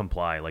they don't Oh.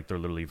 comply, like they're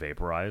literally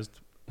vaporized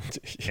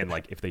And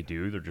like if they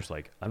do, they're just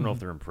like, I don't know if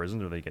they're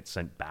imprisoned or they get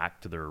sent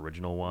back to their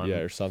original one. Yeah,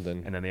 or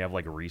something. And then they have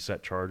like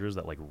reset charges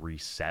that like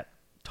reset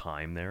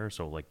time there,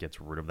 so like gets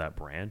rid of that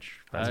branch.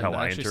 That's That how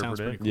I actually sounds interpret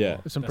it. pretty cool.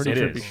 Yeah. It's some That's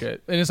pretty it trippy is.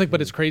 shit. And it's like,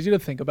 but it's crazy to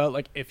think about,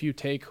 like, if you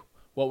take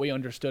what we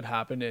understood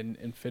happened in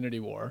Infinity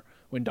War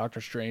when Doctor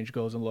Strange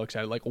goes and looks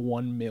at like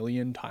 1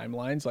 million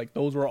timelines, like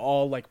those were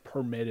all like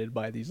permitted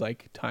by these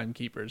like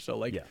timekeepers. So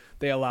like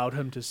they allowed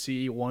him to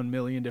see 1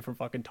 million different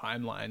fucking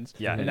timelines.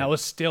 Yeah. And that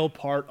was still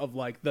part of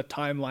like the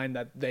timeline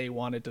that they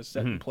wanted to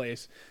set in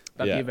place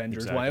that the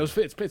Avengers wanted.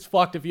 It's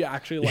fucked if you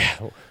actually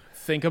like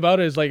think about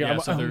it. It's like Yeah,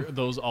 so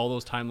all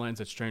those timelines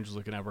that Strange was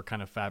looking at were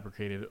kind of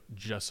fabricated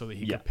just so that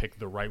he could pick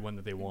the right one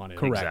that they wanted.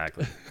 Correct.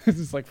 Exactly.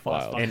 it's like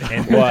fuck. And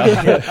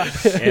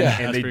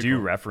That's they pretty do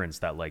cool. reference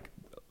that, like,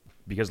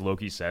 because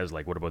Loki says,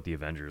 like, what about the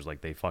Avengers?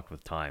 Like, they fucked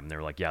with time.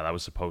 They're like, yeah, that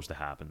was supposed to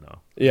happen, though.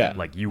 Yeah.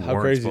 Like, you How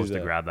weren't crazy supposed is to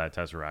that? grab that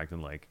Tesseract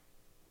and, like,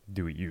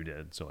 do what you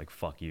did. So, like,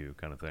 fuck you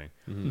kind of thing.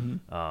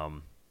 Mm-hmm.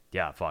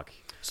 Yeah, fuck.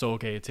 So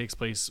okay, it takes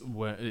place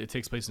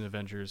in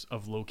Avengers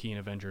of Loki and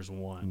Avengers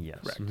 1. Yes.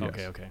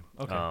 Okay.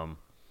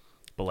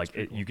 But, like,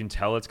 you can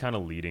tell it's kind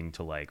of leading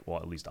to, like, well,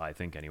 at least I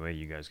think anyway,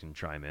 you guys can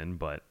chime in,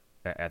 but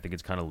I think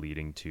it's kind of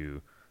leading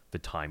to the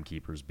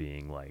timekeepers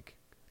being, like,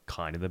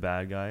 kind of the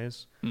bad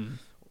guys.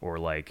 Or,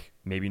 like,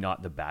 maybe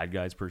not the bad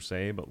guys per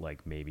se, but,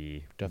 like,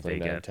 maybe Definitely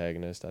they an get...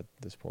 antagonist at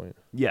this point.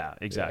 Yeah,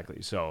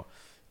 exactly. So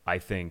I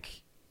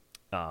think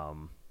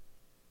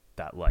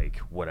that, like,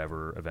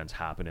 whatever events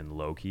happen in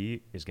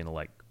Loki is going to,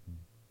 like,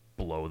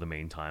 blow the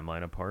main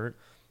timeline apart.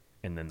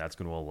 And then that's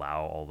going to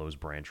allow all those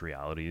branch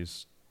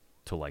realities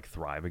to, like,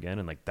 thrive again.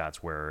 And, like,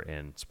 that's where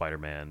in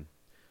Spider-Man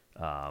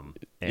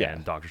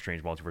and Doctor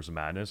Strange Multiverse of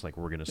Madness, like,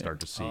 we're going to start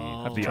to see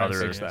the try to other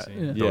fix that.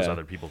 those Yeah.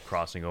 other people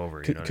crossing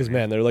over. You know what I Because mean?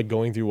 man, they're like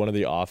going through one of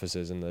the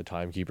offices in the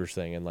timekeepers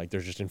thing, and like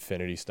there's just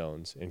Infinity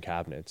Stones in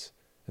cabinets,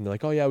 and they're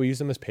like, oh yeah, we use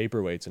them as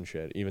paperweights and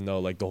shit. Even though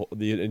like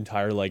the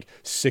entire like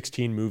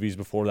 16 movies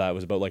before that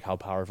was about like how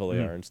powerful they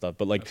are and stuff.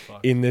 But like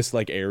in this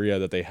like area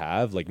that they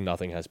have, like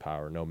nothing has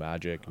power, no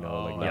magic,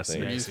 no like yes,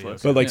 nothing. yes,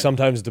 yes. But like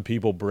sometimes the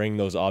people bring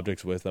those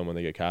objects with them when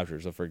they get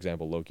captured. So for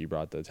example, Loki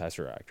brought the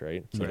Tesseract,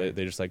 right? So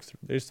they just like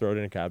they just throw it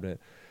in a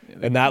cabinet.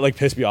 And that like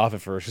pissed me off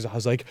at first because I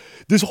was like,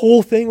 this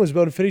whole thing was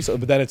about Infinity Stones.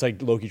 But then it's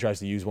like Loki tries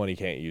to use one, he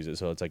can't use it,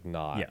 so it's like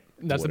not. Yeah.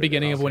 That's what the it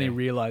beginning is. of when he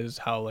realizes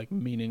how like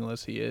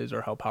meaningless he is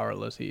or how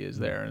powerless he is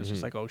there, and it's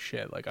just like, oh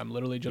shit, like I'm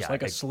literally just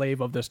like a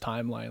slave of this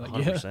timeline. Like,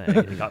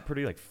 100%. It got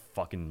pretty like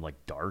fucking like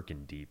dark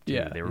and deep. Too.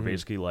 Yeah. They were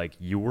basically like,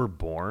 you were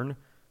born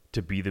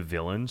to be the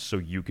villain, so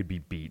you could be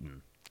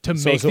beaten. to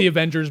So- make so- the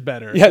Avengers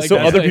better. Yeah, Like, so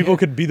that's other like- people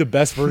could be the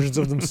best versions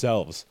of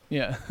themselves.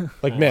 Yeah.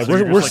 Like, man, So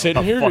you're we're just, like, sitting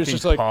a here, it's fucking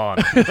just like, pawn.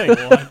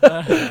 What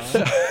the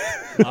hell?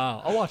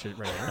 Wow, I'll watch it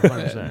right now.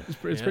 100%.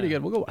 It's pretty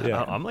good. We'll go.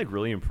 Yeah. I'm like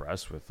really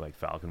impressed with like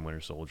Falcon, Winter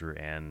Soldier,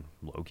 and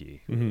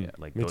Loki.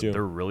 Like Me too.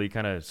 they're really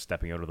kind of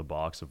stepping out of the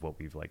box of what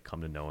we've like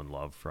come to know and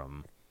love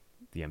from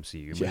the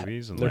MCU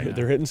movies, and like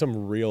they're hitting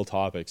some real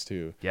topics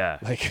too. yeah,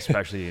 like-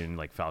 especially in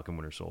like Falcon,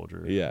 Winter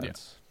Soldier. Yeah.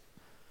 It's-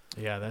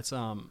 Yeah, that's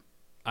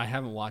I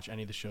haven't watched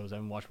any of the shows. I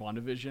haven't watched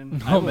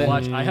WandaVision. Oh,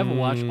 man. I haven't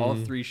watched all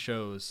 3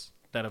 shows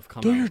that have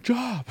come Do out. your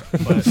job.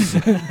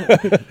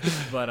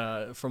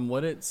 But from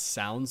what it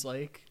sounds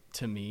like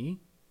to me,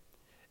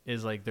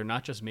 is like they're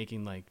not just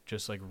making like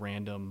just like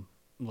random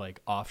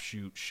like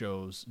offshoot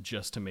shows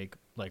just to make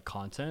like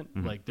content.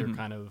 Like they're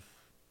kind of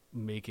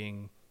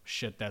making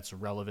shit that's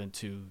relevant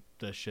to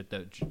the shit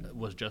that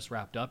was just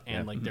wrapped up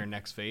and like their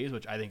next phase,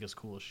 which I think is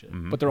cool as shit.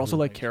 But they're also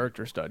like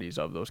character studies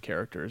of those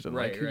characters, and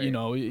Right, like right, you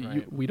know,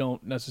 right. we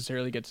don't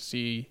necessarily get to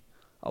see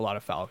a lot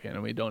of Falcon,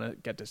 and we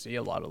don't get to see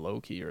a lot of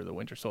Loki or the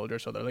Winter Soldier.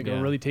 So they're like Yeah.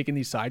 really taking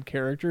these side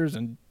characters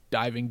and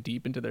diving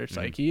deep into their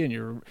psyche,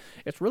 and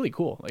it's really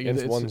cool. Like And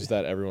it's ones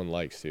that everyone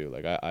likes too.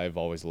 Like I've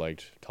always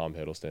liked Tom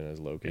Hiddleston as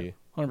Loki.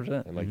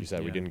 100%. And like you said,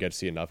 we Yeah. didn't get to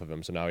see enough of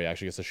him. So now he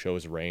actually gets to show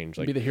his range.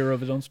 Like Be the hero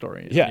of his own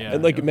story. yeah, Yeah,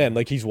 and like yeah. man,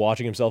 like he's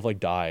watching himself like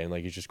die, and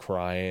like he's just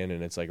crying,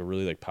 and it's like a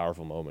really like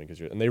powerful moment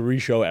because and they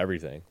re-show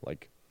everything,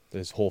 like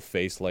his whole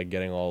face like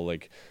getting all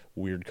like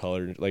weird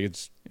colored, like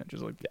it's Yeah,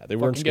 just like yeah they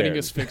weren't fucking getting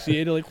scared.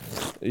 asphyxiated like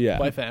Yeah,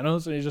 by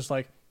Thanos, and he's just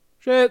like,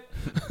 shit.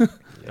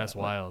 That's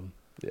wild.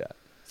 yeah,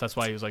 That's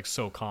why he was like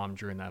so calm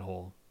during that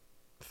whole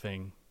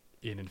thing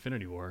in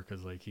Infinity War,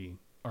 because like he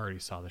already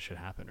saw the shit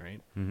happen,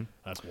 right?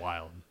 That's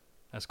wild.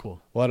 That's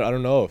cool. well I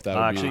don't know if that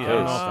would actually, be I the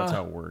don't case. know if that's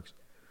how it works.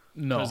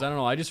 No, Because I don't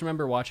know. I just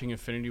remember watching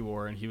Infinity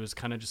War, and he was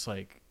kind of just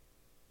like,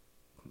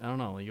 I don't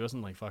know. He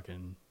wasn't like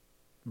fucking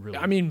really.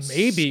 I mean,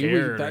 maybe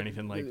scared or that-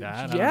 anything like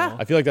that. I yeah. don't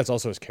know. I feel like that's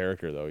also his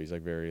character though. He's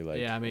like very like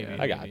Yeah, maybe.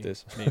 I got maybe,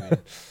 this.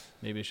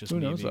 Maybe it's just Who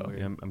me knows, being though? weird.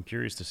 Yeah, I'm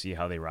curious to see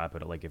how they wrap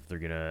it. Like if they're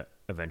gonna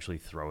eventually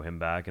throw him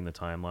back in the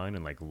timeline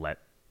and like let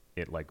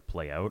it like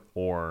play out,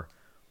 or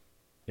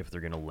if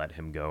they're gonna let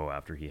him go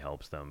after he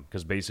helps them.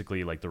 Because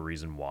basically, like the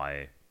reason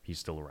why he's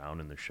still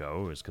around in the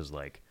show is because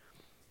like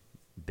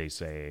they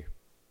say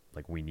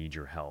like we need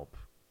your help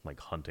like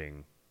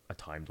hunting a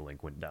time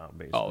delinquent down.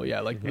 Basically. Oh yeah,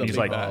 like And he's big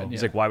like, bad,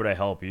 he's yeah. like, why would I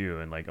help you?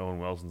 And like Owen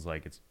Wilson's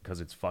like, it's because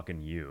it's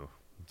fucking you.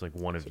 It's like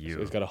one of you. So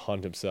he's got to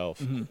hunt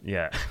himself.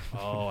 Yeah.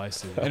 Oh, I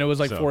see. And it was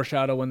like So-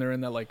 foreshadow when they're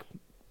in that, like,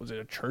 was it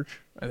a church?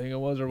 I think it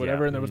was, or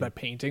whatever. Yeah. And there was that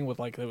painting with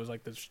like, there was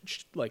like this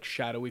like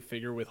shadowy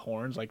figure with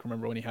horns. Like,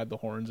 remember when he had the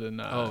horns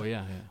in Oh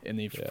yeah, in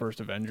the first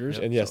Avengers?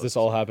 And yes, So this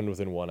all happened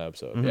within one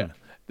episode. Mhm.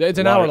 yeah, it's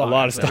an A lot hour of- a long.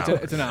 lot of actually.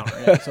 stuff. It's an hour.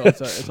 Yeah, so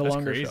it's a That's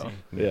longer crazy. show.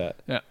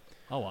 Yeah.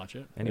 I'll watch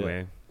it.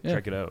 Anyway, Yeah.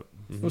 check it out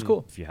It was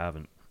cool. if you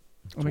haven't.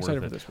 I'm It's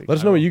excited worth for it. this week. Let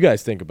us know what you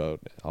guys think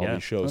about all Yeah.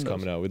 these shows Send us.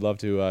 coming out. We'd love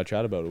to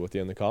chat about it with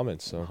you in the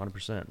comments. So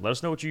 100%. Let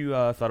us know what you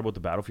thought about the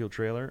Battlefield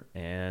trailer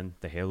and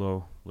the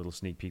Halo little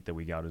sneak peek that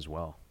we got as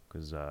well,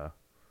 because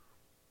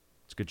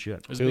it's good shit.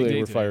 It was a big clearly day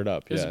we're today. fired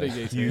up. It was Yeah. a big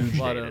day. Huge Today.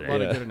 A lot, day of, today.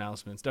 lot Yeah. of good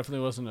announcements.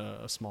 Definitely wasn't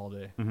a small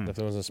day.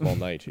 Definitely wasn't a small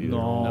night either.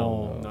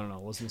 No. No,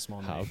 it wasn't a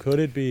small How night. could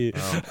it be?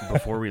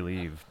 Before we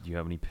leave, do you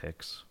have any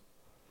picks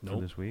for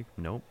Nope. this week?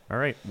 Nope. All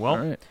right. Well, All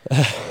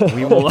right.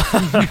 we will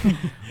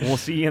we'll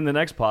see you in the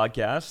next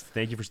podcast.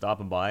 Thank you for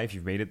stopping by. If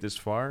you've made it this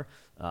far,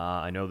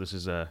 I know this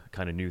is a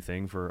kind of new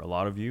thing for a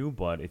lot of you,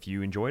 but if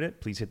you enjoyed it,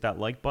 please hit that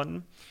like button.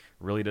 It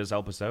really does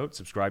help us out.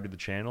 Subscribe to the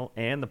channel,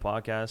 and the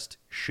podcast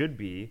should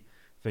be,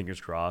 fingers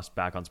crossed,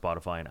 back on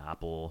Spotify and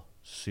Apple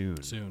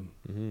soon. Soon,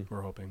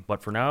 we're hoping.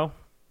 But for now,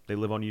 they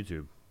live on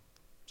YouTube.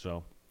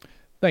 So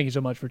Thank you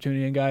so much for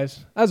tuning in,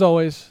 guys. As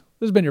always,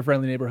 this has been your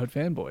friendly neighborhood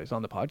fanboys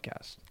on the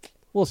podcast.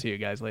 We'll see you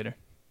guys later.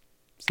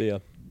 See ya.